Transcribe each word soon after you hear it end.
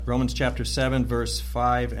Romans chapter 7, verse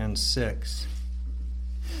 5 and 6.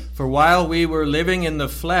 For while we were living in the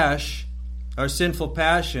flesh, our sinful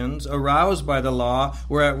passions, aroused by the law,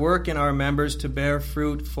 were at work in our members to bear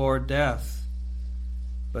fruit for death.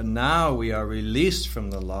 But now we are released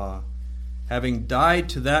from the law, having died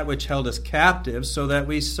to that which held us captive, so that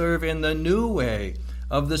we serve in the new way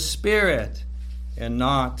of the Spirit, and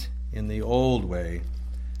not in the old way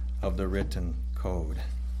of the written code.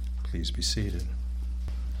 Please be seated.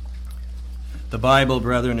 The Bible,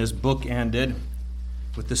 brethren, is bookended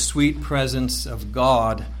with the sweet presence of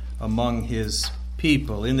God among His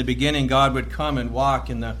people. In the beginning, God would come and walk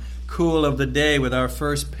in the cool of the day with our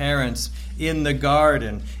first parents in the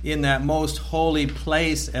garden, in that most holy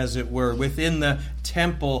place, as it were, within the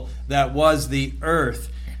temple that was the earth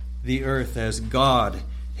as God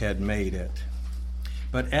had made it.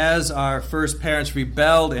 But as our first parents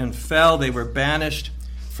rebelled and fell, they were banished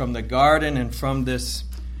from the garden and from this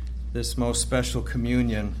most special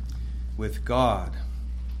communion with God.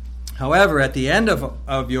 However, at the end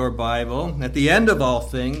of your Bible, at the end of all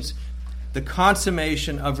things, the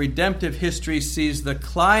consummation of redemptive history sees the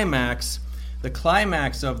climax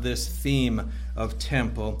of this theme of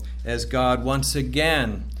temple, as God once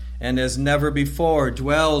again and as never before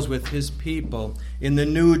dwells with His people in the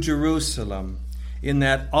New Jerusalem, in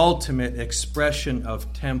that ultimate expression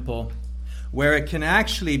of temple, where it can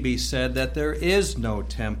actually be said that there is no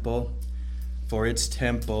temple, for its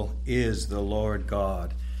temple is the Lord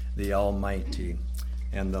God, the Almighty,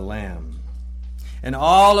 and the Lamb. And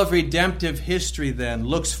all of redemptive history then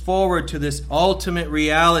looks forward to this ultimate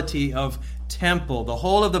reality of temple. The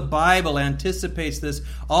whole of the Bible anticipates this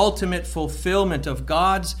ultimate fulfillment of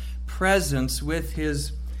God's presence with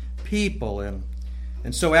His people.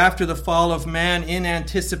 And so after the fall of man, in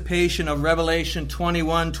anticipation of Revelation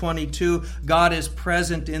 21:22, God is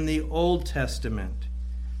present in the Old Testament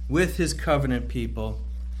with His covenant people,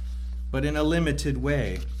 but in a limited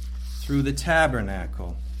way through the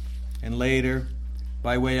tabernacle, and later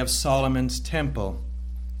by way of Solomon's temple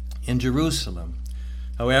in Jerusalem.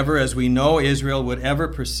 However, as we know, Israel would ever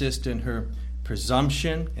persist in her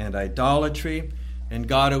presumption and idolatry, and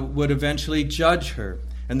God would eventually judge her,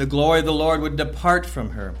 and the glory of the Lord would depart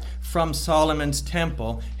from her, from Solomon's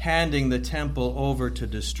temple, handing the temple over to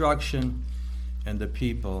destruction and the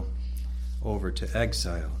people over to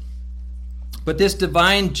exile. But this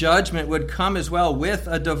divine judgment would come as well with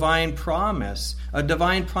a divine promise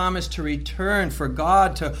to return, for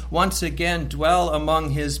God to once again dwell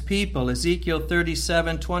among His people. Ezekiel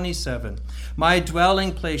 37:27. My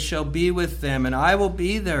dwelling place shall be with them, and I will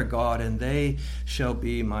be their God, and they shall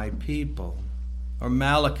be my people. Or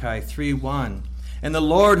Malachi 3:1. And the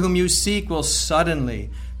Lord whom you seek will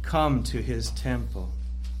suddenly come to His temple.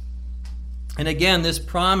 And again, this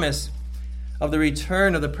promise of the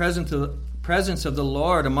return of the presence of the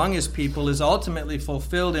Lord among His people is ultimately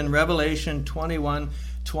fulfilled in Revelation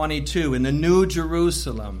 21:22, in the New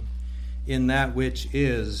Jerusalem, in that which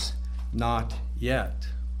is not yet.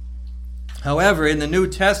 However, in the New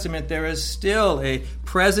Testament, there is still a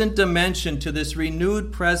present dimension to this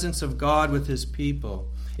renewed presence of God with His people.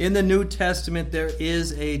 In the New Testament, there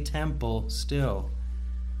is a temple still,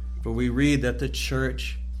 for we read that the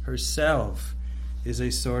church herself is a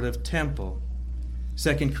sort of temple.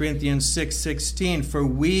 2 Corinthians 6:16, for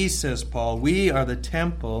we, says Paul, we are the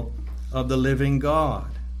temple of the living God.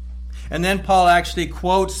 And then Paul actually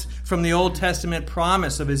quotes from the Old Testament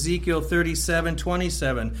promise of Ezekiel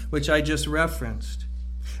 37:27, which I just referenced.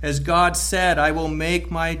 As God said, I will make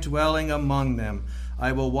my dwelling among them,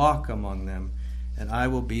 I will walk among them, and I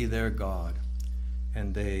will be their God,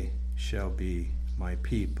 and they shall be my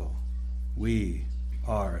people. We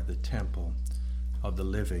are the temple of the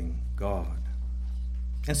living God.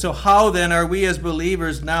 And so how then are we as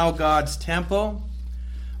believers now God's temple?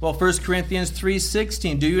 Well, 1 Corinthians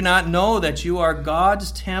 3:16, do you not know that you are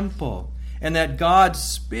God's temple and that God's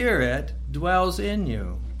Spirit dwells in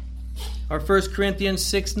you? Or 1 Corinthians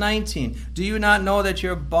 6:19, do you not know that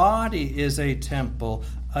your body is a temple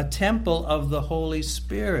of the Holy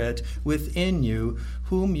Spirit within you,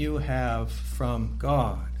 whom you have from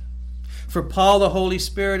God? For Paul, the Holy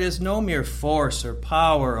Spirit is no mere force or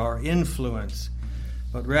power or influence,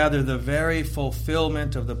 but rather the very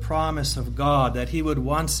fulfillment of the promise of God that He would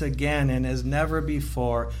once again and as never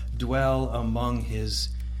before dwell among His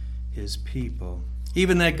people.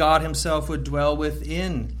 Even that God Himself would dwell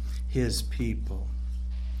within His people.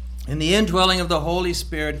 And the indwelling of the Holy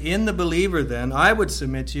Spirit in the believer, then, I would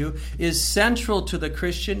submit to you, is central to the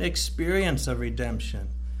Christian experience of redemption.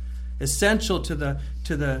 Essential to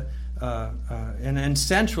the and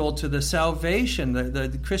central to the salvation,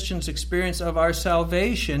 the Christian's experience of our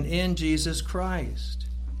salvation in Jesus Christ.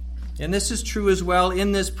 And this is true as well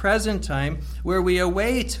in this present time where we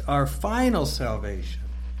await our final salvation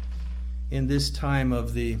in this time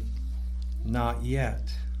of the not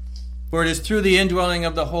yet. For it is through the indwelling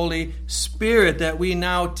of the Holy Spirit that we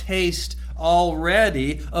now taste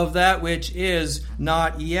already of that which is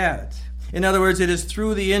not yet. In other words, it is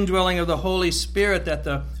through the indwelling of the Holy Spirit that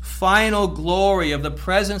the final glory of the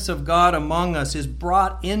presence of God among us is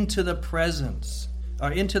brought into the present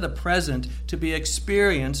to be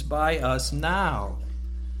experienced by us now.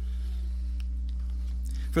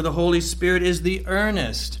 For the Holy Spirit is the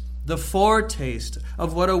earnest, the foretaste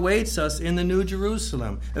of what awaits us in the New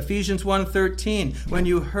Jerusalem. Ephesians 1:13, when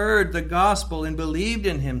you heard the gospel and believed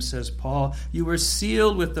in him, says Paul, you were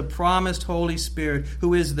sealed with the promised Holy Spirit,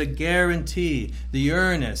 who is the guarantee, the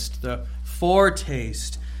earnest, the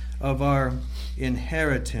foretaste of our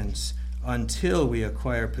inheritance until we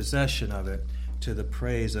acquire possession of it to the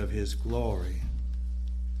praise of his glory.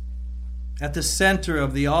 At the center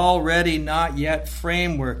of the already not yet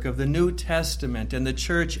framework of the New Testament and the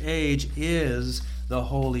church age is the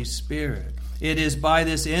Holy Spirit. It is by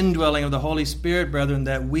this indwelling of the Holy Spirit, brethren,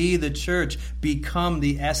 that we, the church, become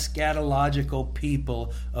the eschatological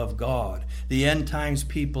people of God, the end times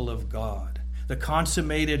people of God, the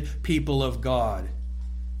consummated people of God,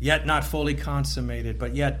 yet not fully consummated,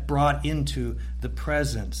 but yet brought into the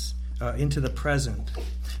present.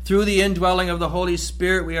 Through the indwelling of the Holy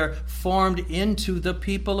Spirit, we are formed into the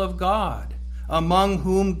people of God, among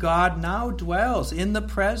whom God now dwells in the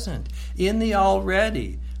present, in the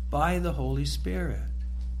already, by the Holy Spirit.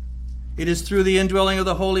 It is through the indwelling of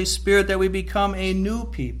the Holy Spirit that we become a new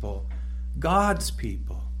people, God's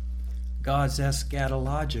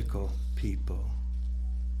eschatological people.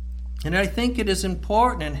 And I think it is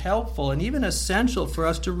important and helpful and even essential for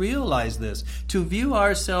us to realize this, to view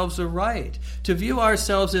ourselves aright, to view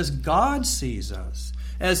ourselves as God sees us,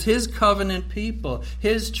 as his covenant people,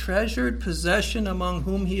 his treasured possession among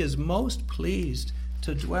whom he is most pleased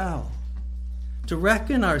to dwell. To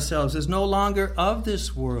reckon ourselves as no longer of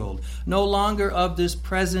this world, no longer of this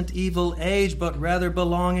present evil age, but rather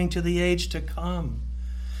belonging to the age to come.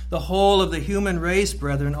 The whole of the human race,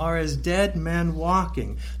 brethren, are as dead men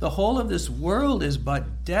walking. The whole of this world is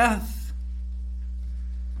but death.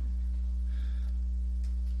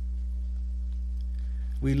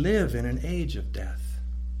 We live in an age of death.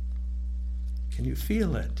 Can you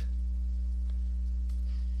feel it?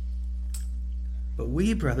 But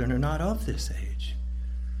we, brethren, are not of this age.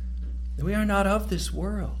 We are not of this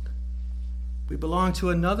world. We belong to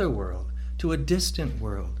another world, to a distant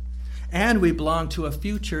world. And we belong to a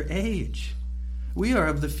future age. We are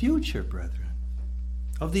of the future, brethren,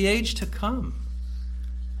 of the age to come.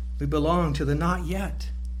 We belong to the not yet,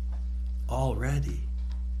 already.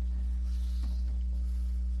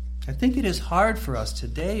 I think it is hard for us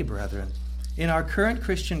today, brethren, in our current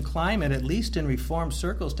Christian climate, at least in Reformed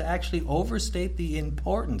circles, to actually overstate the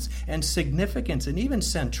importance and significance and even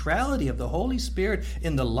centrality of the Holy Spirit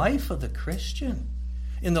in the life of the Christian,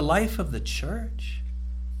 in the life of the church.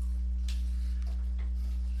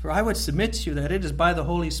 For I would submit to you that it is by the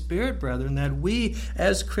Holy Spirit, brethren, that we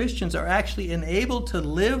as Christians are actually enabled to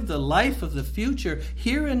live the life of the future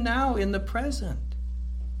here and now in the present.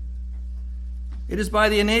 It is by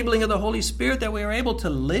the enabling of the Holy Spirit that we are able to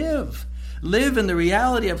live in the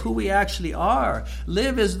reality of who we actually are,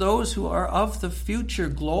 live as those who are of the future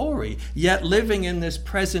glory, yet living in this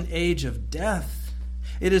present age of death.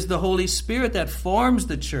 It is the Holy Spirit that forms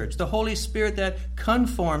the church, the Holy Spirit that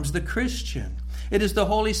conforms the Christian. It is the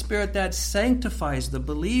Holy Spirit that sanctifies the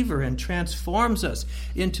believer and transforms us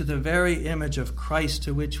into the very image of Christ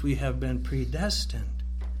to which we have been predestined.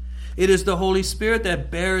 It is the Holy Spirit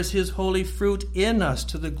that bears his holy fruit in us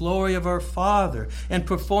to the glory of our Father and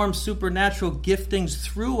performs supernatural giftings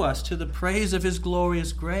through us to the praise of his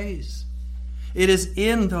glorious grace. It is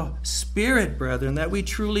in the Spirit, brethren, that we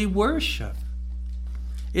truly worship.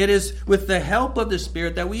 It is with the help of the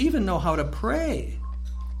Spirit that we even know how to pray.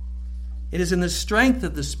 It is in the strength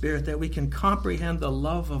of the Spirit that we can comprehend the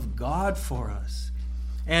love of God for us.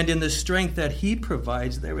 And in the strength that he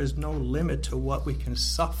provides, there is no limit to what we can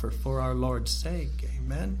suffer for our Lord's sake.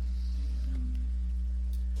 Amen.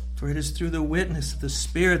 For it is through the witness of the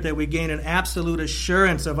Spirit that we gain an absolute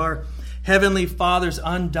assurance of our Heavenly Father's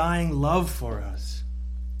undying love for us.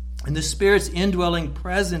 And the Spirit's indwelling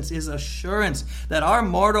presence is assurance that our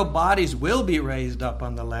mortal bodies will be raised up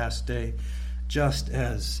on the last day, just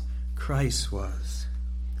as Christ was.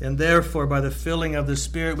 And therefore, by the filling of the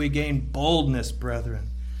Spirit, we gain boldness, brethren,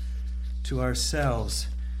 to ourselves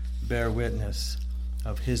bear witness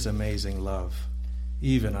of his amazing love,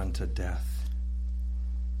 even unto death.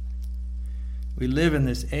 We live in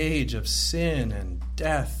this age of sin and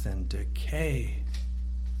death and decay,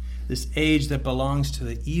 this age that belongs to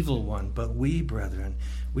the evil one. But we, brethren,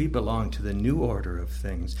 we belong to the new order of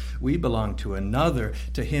things. We belong to another,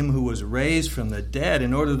 to him who was raised from the dead,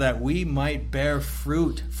 in order that we might bear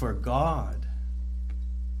fruit for God.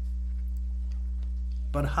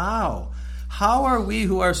 But how? How are we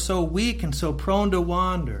who are so weak and so prone to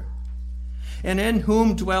wander, and in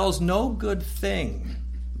whom dwells no good thing,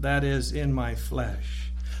 that is, in my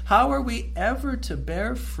flesh? How are we ever to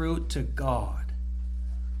bear fruit to God?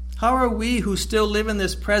 How are we who still live in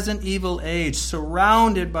this present evil age,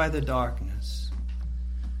 surrounded by the darkness,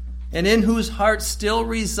 and in whose hearts still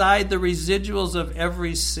reside the residuals of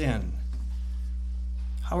every sin,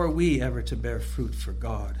 how are we ever to bear fruit for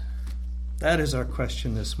God? That is our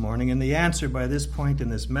question this morning, and the answer by this point in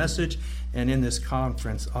this message and in this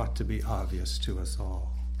conference ought to be obvious to us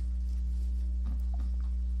all.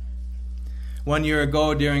 1 year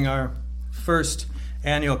ago, during our first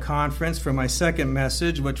annual conference, for my second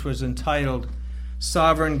message, which was entitled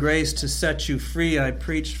Sovereign Grace to Set You Free, I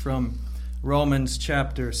preached from Romans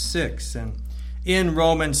chapter 6. And in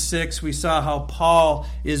Romans 6, we saw how Paul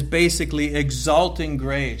is basically exalting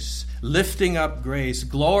grace, lifting up grace,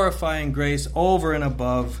 glorifying grace over and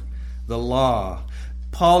above the law.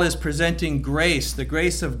 Paul is presenting grace, the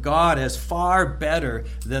grace of God, as far better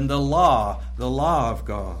than the law of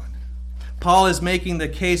God. Paul is making the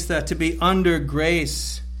case that to be under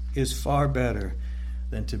grace is far better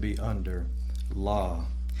than to be under law.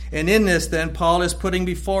 And in this, then, Paul is putting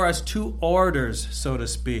before us two orders, so to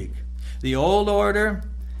speak, the old order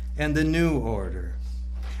and the new order.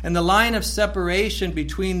 And the line of separation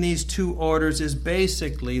between these two orders is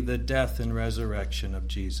basically the death and resurrection of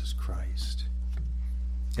Jesus Christ.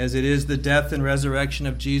 As it is the death and resurrection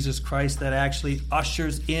of Jesus Christ that actually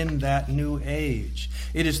ushers in that new age.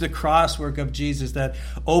 It is the crosswork of Jesus that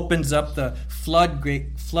opens up the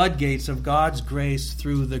floodgates of God's grace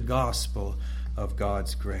through the gospel of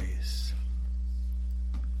God's grace.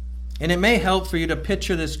 And it may help for you to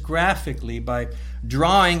picture this graphically by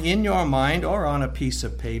drawing in your mind or on a piece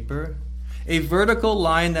of paper a vertical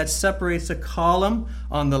line that separates a column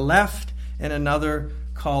on the left and another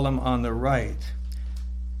column on the right.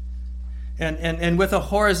 And with a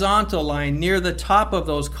horizontal line near the top of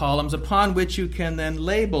those columns upon which you can then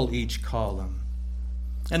label each column.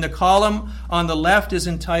 And the column on the left is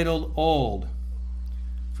entitled Old,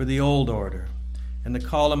 for the old order. And the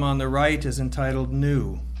column on the right is entitled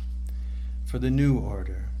New, for the new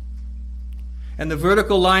order. And the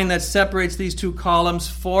vertical line that separates these two columns,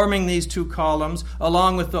 forming these two columns,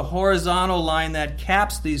 along with the horizontal line that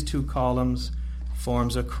caps these two columns,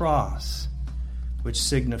 forms a cross, which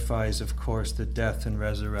signifies, of course, the death and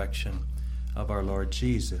resurrection of our Lord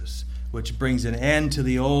Jesus, which brings an end to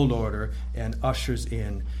the old order and ushers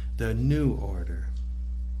in the new order.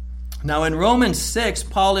 Now, in Romans 6,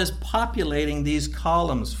 Paul is populating these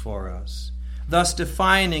columns for us, thus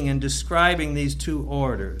defining and describing these two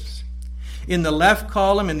orders. In the left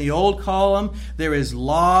column, in the old column, there is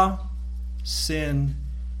law, sin,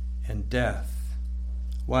 and death,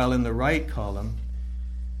 while in the right column,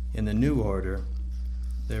 in the new order,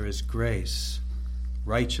 there is grace,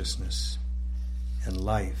 righteousness, and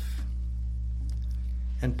life.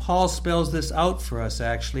 And Paul spells this out for us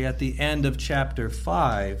actually at the end of chapter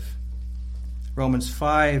 5, Romans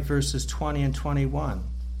 5, verses 20 and 21.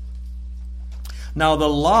 Now the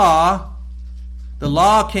law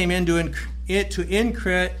came in to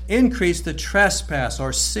increase the trespass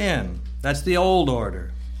or sin. That's the old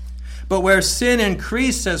order. But where sin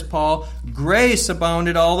increased, says Paul, grace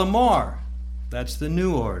abounded all the more. That's the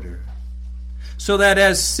new order. So that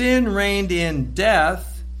as sin reigned in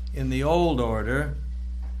death in the old order,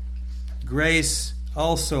 grace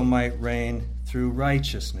also might reign through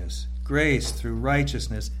righteousness. Grace through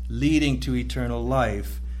righteousness leading to eternal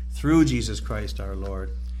life through Jesus Christ our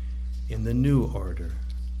Lord in the new order.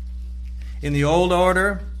 In the old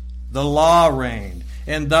order, the law reigned,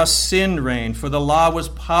 and thus sin reigned, for the law was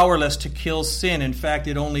powerless to kill sin. In fact,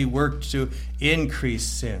 it only worked to increase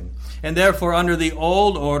sin. And therefore, under the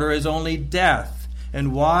old order is only death.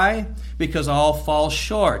 And why? Because all fall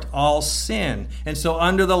short, all sin. And so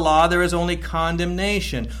under the law there is only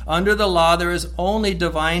condemnation. Under the law there is only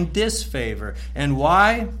divine disfavor. And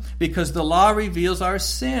why? Because the law reveals our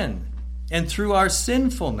sin. And through our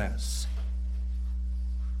sinfulness,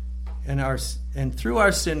 and through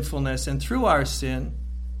our sinfulness and through our sin,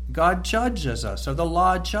 God judges us, or the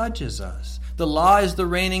law judges us. The law is the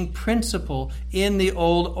reigning principle in the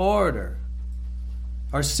old order.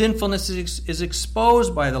 Our sinfulness is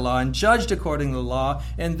exposed by the law and judged according to the law,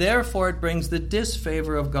 and therefore it brings the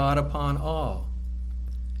disfavor of God upon all.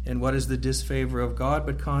 And what is the disfavor of God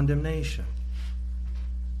but condemnation?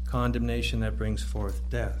 Condemnation that brings forth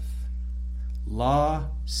death. Law,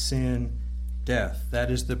 sin, death.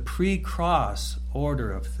 That is the pre-cross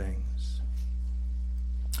order of things.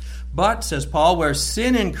 But, says Paul, where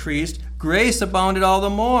sin increased, grace abounded all the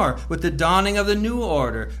more. With the dawning of the new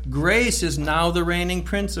order, grace is now the reigning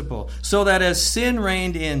principle. So that as sin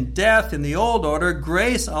reigned in death in the old order,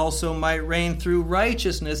 grace also might reign through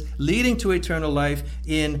righteousness, leading to eternal life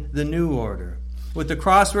in the new order. With the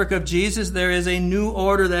crosswork of Jesus, there is a new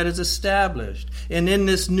order that is established. And in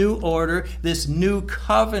this new order, this new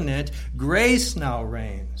covenant, grace now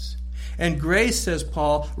reigns. And grace, says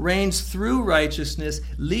Paul, reigns through righteousness,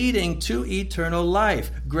 leading to eternal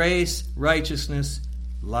life. Grace, righteousness,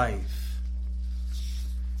 life.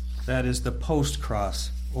 That is the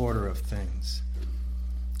post-cross order of things,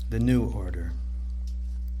 the new order.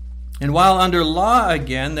 And while under law,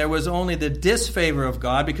 again, there was only the disfavor of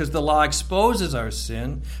God because the law exposes our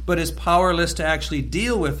sin, but is powerless to actually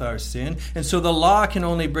deal with our sin. And so the law can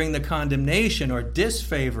only bring the condemnation or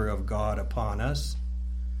disfavor of God upon us.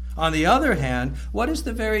 On the other hand, what is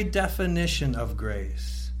the very definition of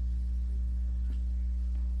grace?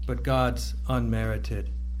 But God's unmerited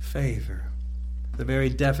favor. The very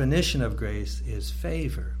definition of grace is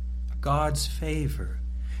favor, God's favor.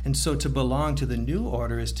 And so to belong to the new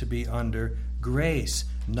order is to be under grace,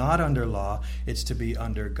 not under law. It's to be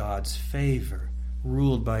under God's favor,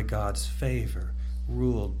 ruled by God's favor,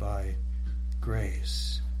 ruled by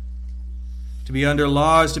grace. To be under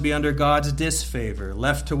law is to be under God's disfavor,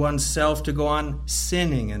 left to oneself to go on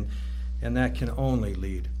sinning, and that can only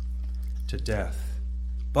lead to death.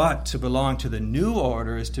 But to belong to the new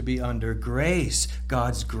order is to be under grace,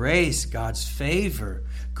 God's favor,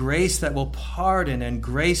 grace that will pardon and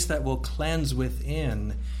grace that will cleanse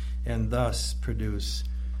within, and thus produce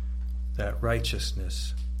that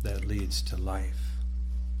righteousness that leads to life.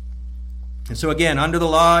 And so again, under the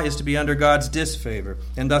law is to be under God's disfavor,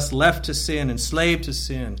 and thus left to sin, enslaved to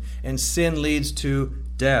sin, and sin leads to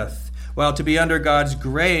death. While to be under God's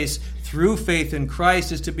grace through faith in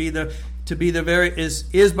Christ is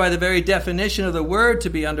by the very definition of the word to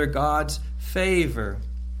be under God's favor,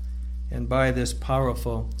 and by this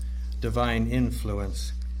powerful divine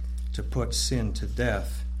influence to put sin to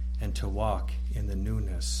death and to walk in the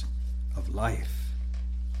newness of life.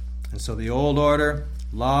 And so the old order,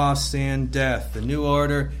 law, sin, death. The new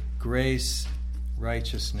order, grace,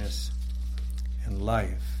 righteousness, and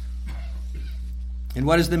life. And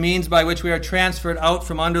what is the means by which we are transferred out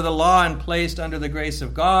from under the law and placed under the grace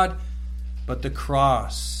of God? But the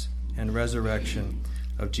cross and resurrection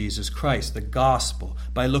of Jesus Christ, the gospel,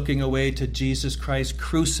 by looking away to Jesus Christ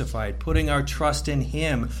crucified, putting our trust in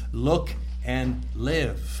him, look and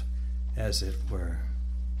live, as it were.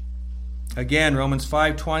 Again, Romans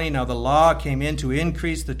 5:20, now the law came in to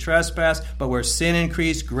increase the trespass, but where sin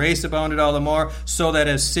increased, grace abounded all the more, so that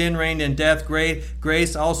as sin reigned in death,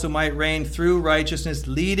 grace also might reign through righteousness,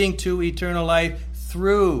 leading to eternal life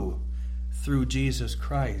through Jesus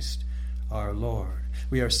Christ our Lord.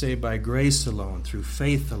 We are saved by grace alone, through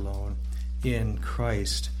faith alone, in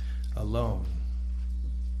Christ alone.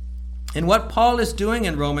 And what Paul is doing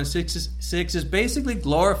in Romans 6 is basically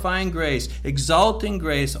glorifying grace, exalting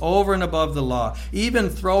grace over and above the law, even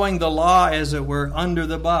throwing the law, as it were, under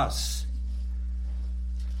the bus.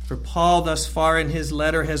 For Paul, thus far in his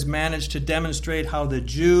letter, has managed to demonstrate how the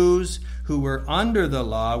Jews who were under the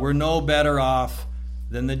law were no better off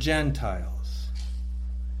than the Gentiles.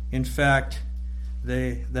 In fact,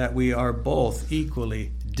 that we are both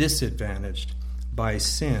equally disadvantaged by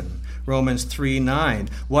sin. Romans 3:9.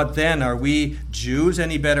 What then? Are we Jews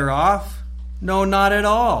any better off? No, not at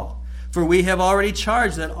all. For we have already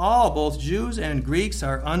charged that all, both Jews and Greeks,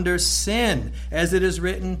 are under sin. As it is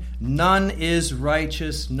written, none is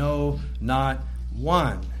righteous, no, not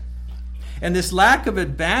one. And this lack of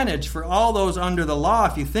advantage for all those under the law,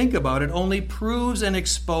 if you think about it, only proves and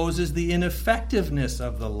exposes the ineffectiveness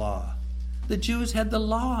of the law. The Jews had the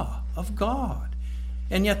law of God.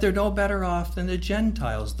 And yet they're no better off than the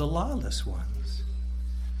Gentiles, the lawless ones.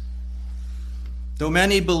 Though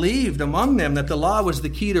many believed among them that the law was the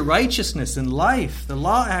key to righteousness and life, the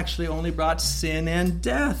law actually only brought sin and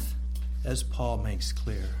death, as Paul makes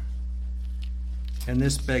clear. And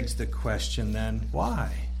this begs the question then,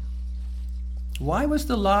 why? Why was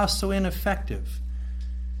the law so ineffective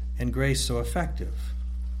and grace so effective?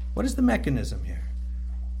 What is the mechanism here?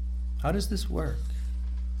 How does this work?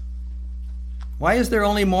 Why is there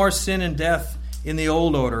only more sin and death in the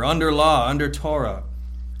old order, under law, under Torah?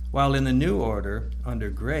 while in the new order, under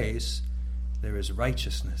grace, there is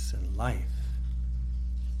righteousness and life.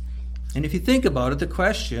 And if you think about it, the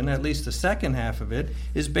question, at least the second half of it,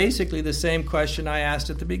 is basically the same question I asked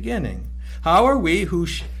at the beginning. How are we who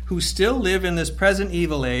still live in this present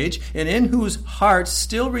evil age, and in whose hearts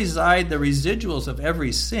still reside the residuals of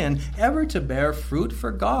every sin, ever to bear fruit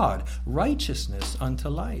for God, righteousness unto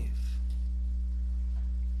life?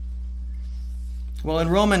 Well, in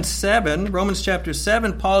Romans chapter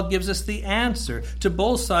 7, Paul gives us the answer to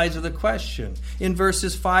both sides of the question in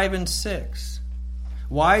verses 5 and 6.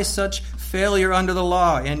 Why such failure under the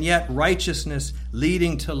law, and yet righteousness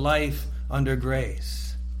leading to life under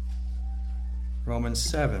grace? Romans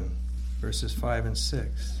 7, verses 5 and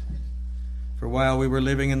 6. For while we were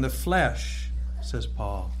living in the flesh, says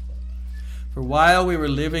Paul, for while we were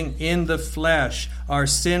living in the flesh, our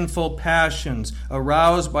sinful passions,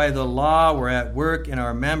 aroused by the law, were at work in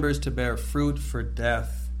our members to bear fruit for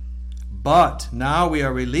death. But now we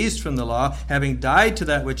are released from the law, having died to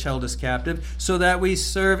that which held us captive, so that we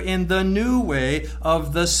serve in the new way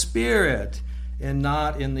of the Spirit, and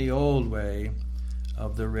not in the old way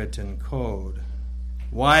of the written code.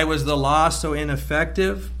 Why was the law so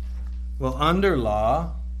ineffective? Well, under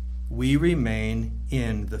law, we remain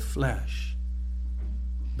in the flesh.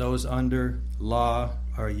 Those under law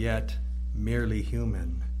are yet merely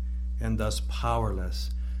human, and thus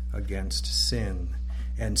powerless against sin.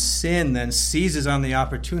 And sin then seizes on the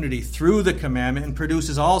opportunity through the commandment and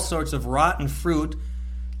produces all sorts of rotten fruit,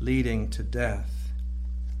 leading to death.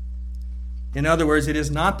 In other words, it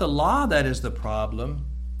is not the law that is the problem,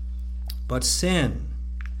 but sin.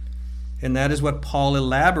 And that is what Paul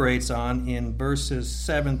elaborates on in verses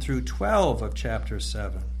 7 through 12 of chapter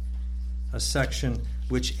 7, a section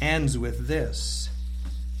which ends with this.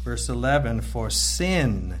 Verse 11, for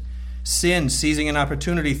sin, seizing an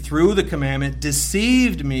opportunity through the commandment,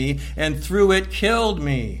 deceived me, and through it killed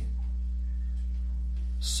me.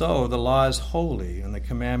 So the law is holy, and the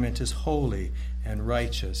commandment is holy and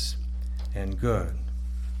righteous and good.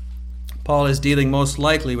 Paul is dealing most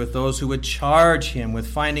likely with those who would charge him with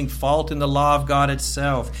finding fault in the law of God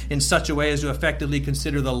itself in such a way as to effectively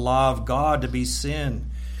consider the law of God to be sin.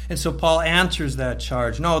 And so Paul answers that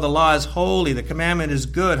charge. No, the law is holy, the commandment is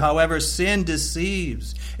good. However, sin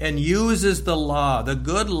deceives and uses the law, the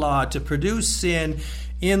good law, to produce sin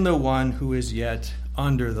in the one who is yet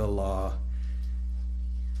under the law.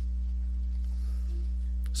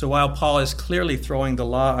 So while Paul is clearly throwing the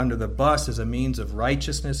law under the bus as a means of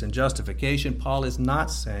righteousness and justification, Paul is not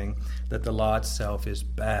saying that the law itself is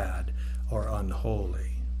bad or unholy.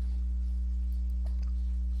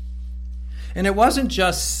 And it wasn't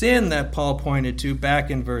just sin that Paul pointed to back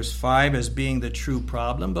in verse 5 as being the true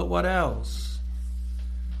problem, but what else?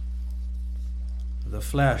 The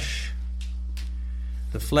flesh.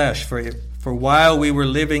 The flesh. For while we were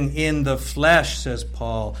living in the flesh, says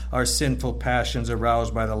Paul, our sinful passions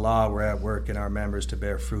aroused by the law were at work in our members to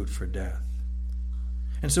bear fruit for death.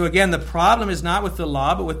 And so again, the problem is not with the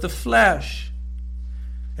law, but with the flesh.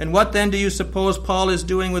 And what then do you suppose Paul is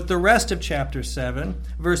doing with the rest of chapter 7,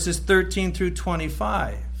 verses 13 through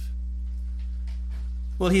 25?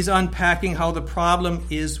 Well, he's unpacking how the problem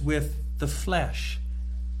is with the flesh,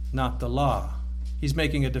 not the law. He's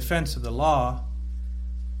making a defense of the law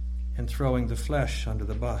and throwing the flesh under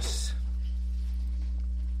the bus.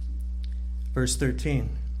 Verse 13.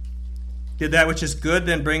 Did that which is good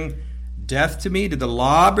then bring death to me? Did the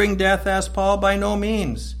law bring death, asked Paul? By no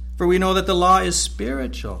means. For we know that the law is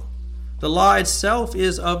spiritual. The law itself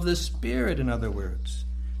is of the Spirit, in other words,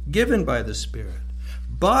 given by the Spirit.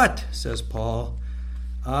 But, says Paul,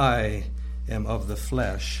 I am of the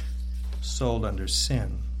flesh, sold under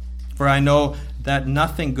sin. For I know that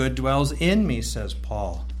nothing good dwells in me, says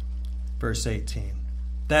Paul. Verse 18.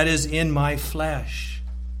 That is in my flesh.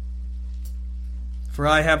 For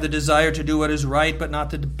I have the desire to do what is right, but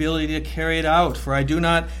not the ability to carry it out. For I do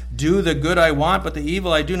not do the good I want, but the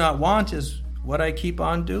evil I do not want is what I keep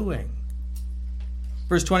on doing.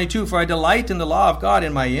 Verse 22, for I delight in the law of God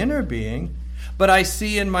in my inner being, but I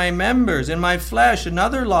see in my members, in my flesh,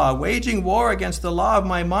 another law, waging war against the law of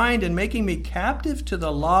my mind and making me captive to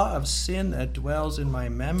the law of sin that dwells in my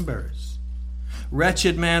members.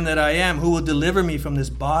 Wretched man that I am, who will deliver me from this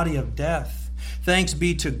body of death? Thanks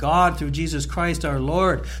be to God through Jesus Christ our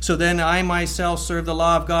Lord. So then I myself serve the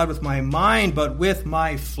law of God with my mind, but with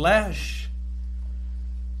my flesh.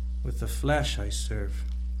 With the flesh I serve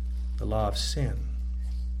the law of sin.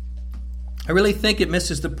 I really think it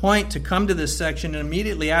misses the point to come to this section and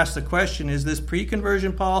immediately ask the question, is this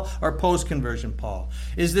pre-conversion Paul or post-conversion Paul?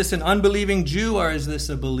 Is this an unbelieving Jew or is this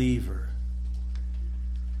a believer?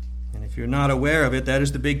 And If you're not aware of it, that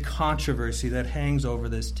is the big controversy that hangs over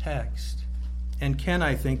this text and can,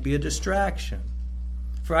 I think, be a distraction.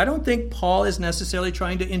 For I don't think Paul is necessarily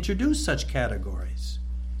trying to introduce such categories.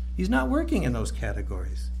 He's not working in those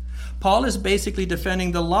categories. Paul is basically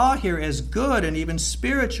defending the law here as good and even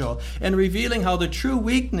spiritual, and revealing how the true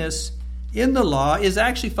weakness in the law is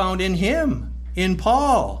actually found in him, in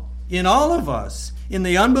Paul, in all of us, in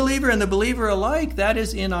the unbeliever and the believer alike. That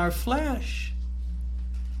is in our flesh.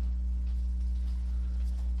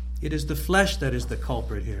 It is the flesh that is the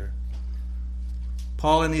culprit here.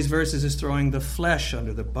 Paul in these verses is throwing the flesh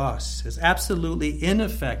under the bus as absolutely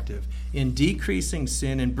ineffective in decreasing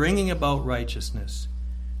sin and bringing about righteousness,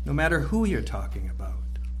 no matter who you're talking about.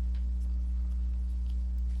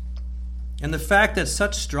 And the fact that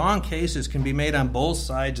such strong cases can be made on both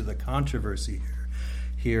sides of the controversy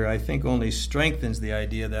here, I think only strengthens the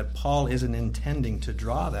idea that Paul isn't intending to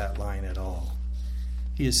draw that line at all.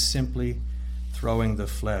 He is simply throwing the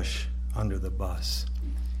flesh under the bus,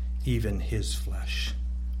 even his flesh.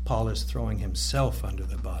 Paul is throwing himself under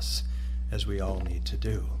the bus, as we all need to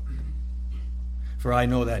do. For I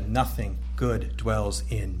know that nothing good dwells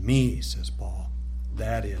in me, says Paul.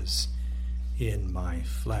 That is, in my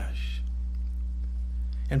flesh.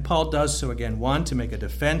 And Paul does so again, one, to make a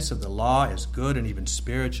defense of the law as good and even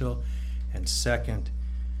spiritual, and second,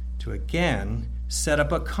 to again set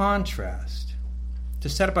up a contrast. To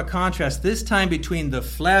set up a contrast, this time between the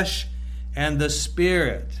flesh and the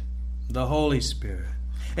Spirit, the Holy Spirit.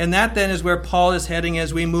 And that then is where Paul is heading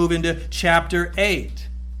as we move into chapter 8.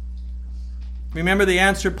 Remember the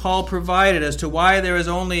answer Paul provided as to why there is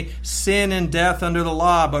only sin and death under the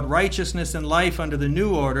law, but righteousness and life under the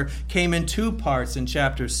new order came in two parts in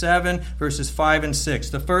chapter 7, verses 5 and 6.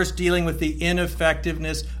 The first dealing with the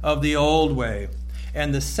ineffectiveness of the old way,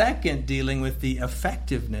 and the second dealing with the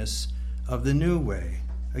effectiveness of the new way.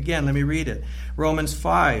 Again, let me read it. Romans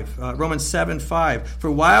 7:5. For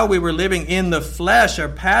while we were living in the flesh, our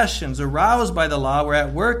passions, aroused by the law, were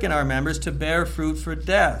at work in our members to bear fruit for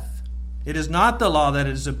death. It is not the law that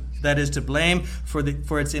is to blame for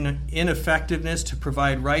its ineffectiveness to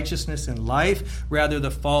provide righteousness and life. Rather,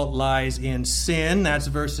 the fault lies in sin. That's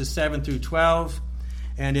verses 7 through 12.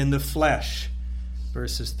 And in the flesh,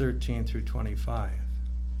 verses 13 through 25.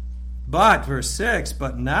 But, verse 6,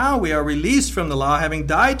 but now we are released from the law, having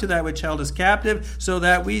died to that which held us captive, so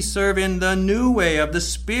that we serve in the new way of the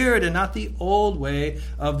Spirit and not the old way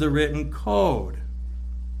of the written code.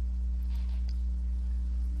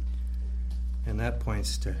 And that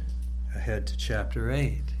points ahead to chapter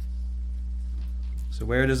 8. So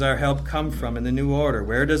where does our help come from in the new order?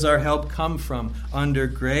 Where does our help come from under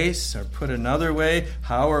grace? Or put another way,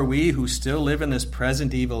 how are we who still live in this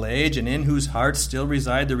present evil age and in whose hearts still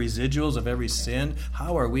reside the residuals of every sin,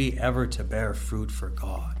 how are we ever to bear fruit for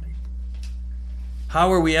God?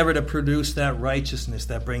 How are we ever to produce that righteousness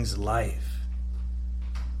that brings life?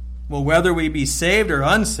 Well, whether we be saved or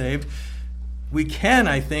unsaved, we can,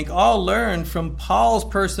 I think, all learn from Paul's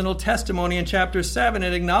personal testimony in chapter 7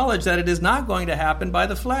 and acknowledge that it is not going to happen by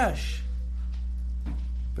the flesh.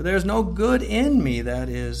 For there is no good in me, that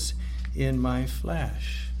is, in my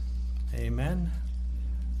flesh. Amen?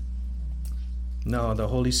 No, the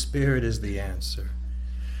Holy Spirit is the answer.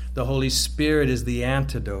 The Holy Spirit is the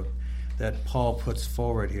antidote that Paul puts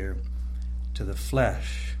forward here to the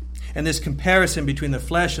flesh. And this comparison between the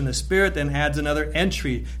flesh and the Spirit then adds another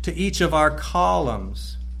entry to each of our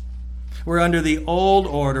columns. Where under the old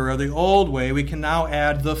order or the old way, we can now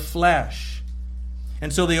add the flesh.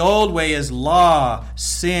 And so the old way is law,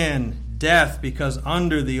 sin, death, because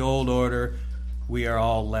under the old order, we are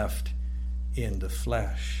all left in the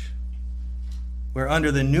flesh. Where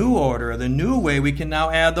under the new order or the new way, we can now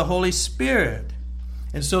add the Holy Spirit.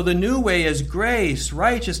 And so the new way is grace,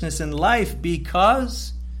 righteousness, and life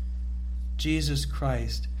because Jesus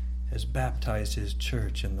Christ has baptized his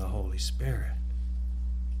church in the Holy Spirit.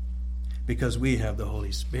 Because we have the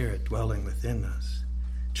Holy Spirit dwelling within us.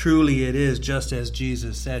 Truly it is, just as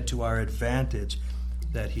Jesus said, to our advantage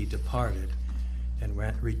that he departed and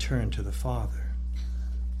returned to the Father.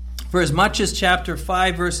 For as much as chapter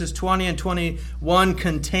 5, verses 20 and 21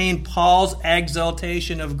 contain Paul's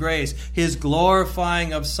exaltation of grace, his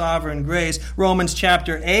glorifying of sovereign grace, Romans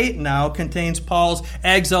chapter 8 now contains Paul's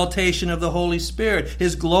exaltation of the Holy Spirit,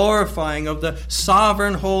 his glorifying of the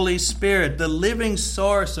sovereign Holy Spirit, the living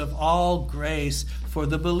source of all grace for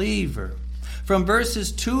the believer. From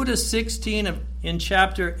verses 2 to 16 in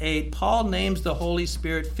chapter 8, Paul names the Holy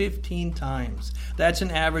Spirit 15 times. That's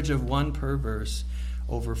an average of one per verse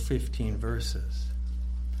over 15 verses.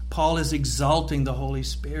 Paul is exalting the Holy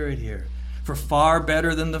Spirit here. For far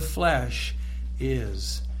better than the flesh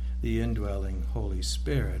is the indwelling Holy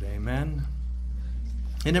Spirit. Amen?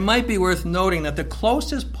 And it might be worth noting that the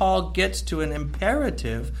closest Paul gets to an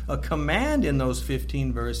imperative, a command in those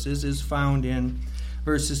 15 verses, is found in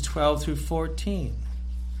verses 12 through 14.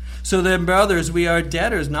 So then, brothers, we are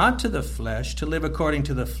debtors not to the flesh, to live according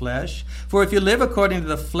to the flesh. For if you live according to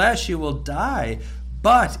the flesh, you will die.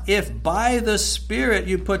 But if by the Spirit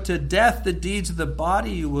you put to death the deeds of the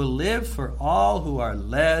body, you will live. For all who are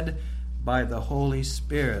led by the Holy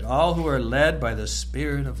Spirit, all who are led by the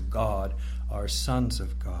Spirit of God, are sons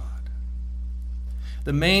of God.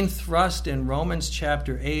 The main thrust in Romans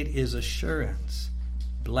chapter 8 is assurance.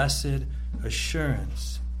 Blessed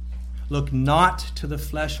assurance. Look not to the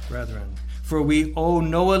flesh, brethren, for we owe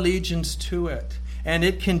no allegiance to it, and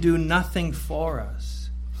it can do nothing for us.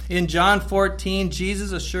 In John 14,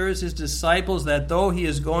 Jesus assures his disciples that though he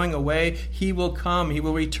is going away, he will come. He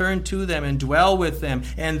will return to them and dwell with them,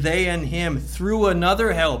 and they and him, through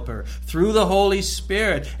another helper, through the Holy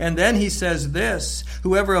Spirit. And then he says this,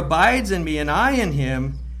 whoever abides in me and I in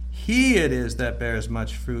him, he it is that bears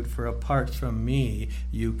much fruit, for apart from me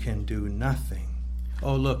you can do nothing.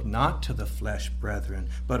 Oh, look not to the flesh, brethren,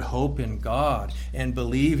 but hope in God and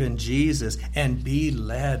believe in Jesus and be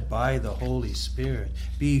led by the Holy Spirit.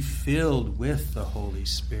 Be filled with the Holy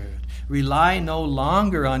Spirit. Rely no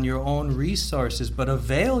longer on your own resources, but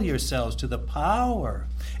avail yourselves to the power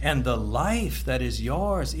and the life that is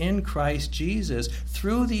yours in Christ Jesus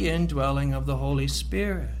through the indwelling of the Holy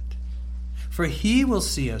Spirit. For he will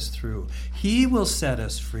see us through. He will set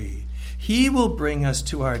us free. He will bring us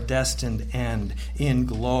to our destined end in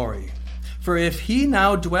glory. For if he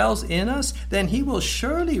now dwells in us, then he will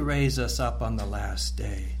surely raise us up on the last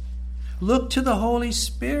day. Look to the Holy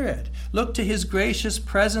Spirit. Look to his gracious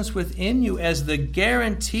presence within you as the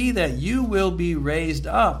guarantee that you will be raised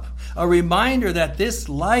up. A reminder that this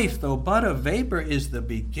life, though but a vapor, is the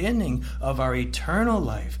beginning of our eternal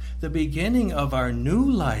life, the beginning of our new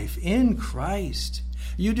life in Christ.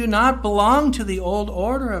 You do not belong to the old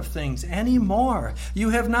order of things anymore. You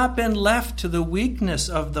have not been left to the weakness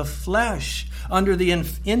of the flesh under the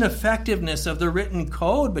ineffectiveness of the written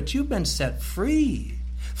code, but you've been set free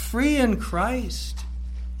in Christ.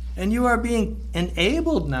 And you are being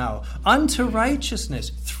enabled now unto righteousness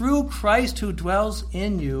through Christ who dwells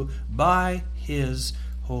in you by his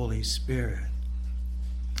Holy Spirit.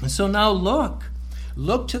 And so now look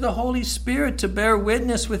to the Holy Spirit to bear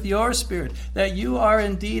witness with your spirit that you are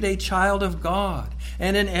indeed a child of God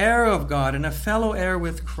and an heir of God and a fellow heir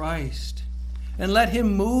with Christ. And let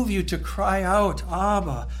him move you to cry out,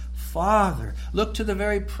 Abba, Father. Look to the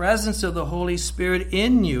very presence of the Holy Spirit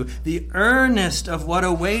in you, the earnest of what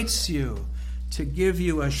awaits you, to give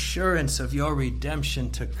you assurance of your redemption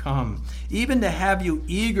to come, even to have you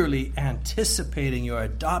eagerly anticipating your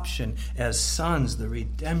adoption as sons, the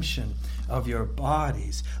redemption of your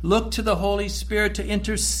bodies. Look to the Holy Spirit to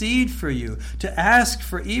intercede for you, to ask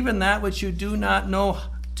for even that which you do not know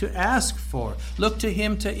to ask for. Look to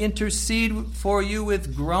him to intercede for you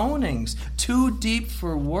with groanings too deep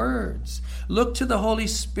for words. Look to the Holy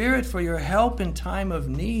Spirit for your help in time of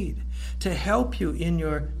need, to help you in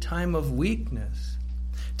your time of weakness,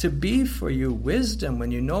 to be for you wisdom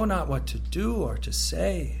when you know not what to do or to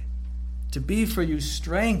say, to be for you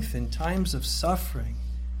strength in times of suffering,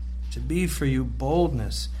 to be for you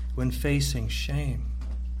boldness when facing shame,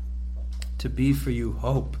 to be for you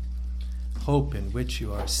hope in which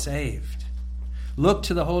you are saved. Look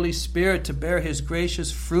to the Holy Spirit to bear his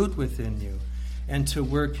gracious fruit within you and to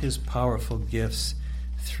work his powerful gifts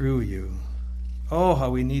through you. Oh, how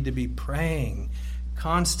we need to be praying,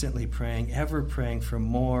 constantly praying, ever praying for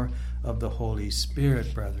more of the Holy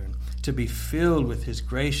Spirit, brethren, to be filled with his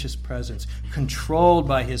gracious presence, controlled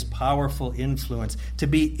by his powerful influence, to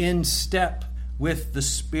be in step with the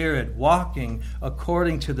Spirit, walking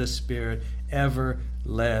according to the Spirit, ever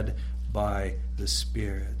led by the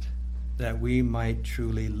Spirit, that we might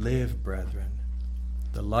truly live, brethren,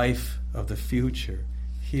 the life of the future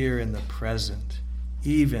here in the present,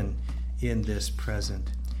 even in this present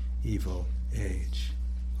evil age.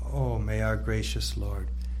 Oh, may our gracious Lord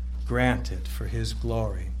grant it for his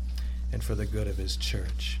glory and for the good of his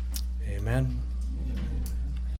church. Amen.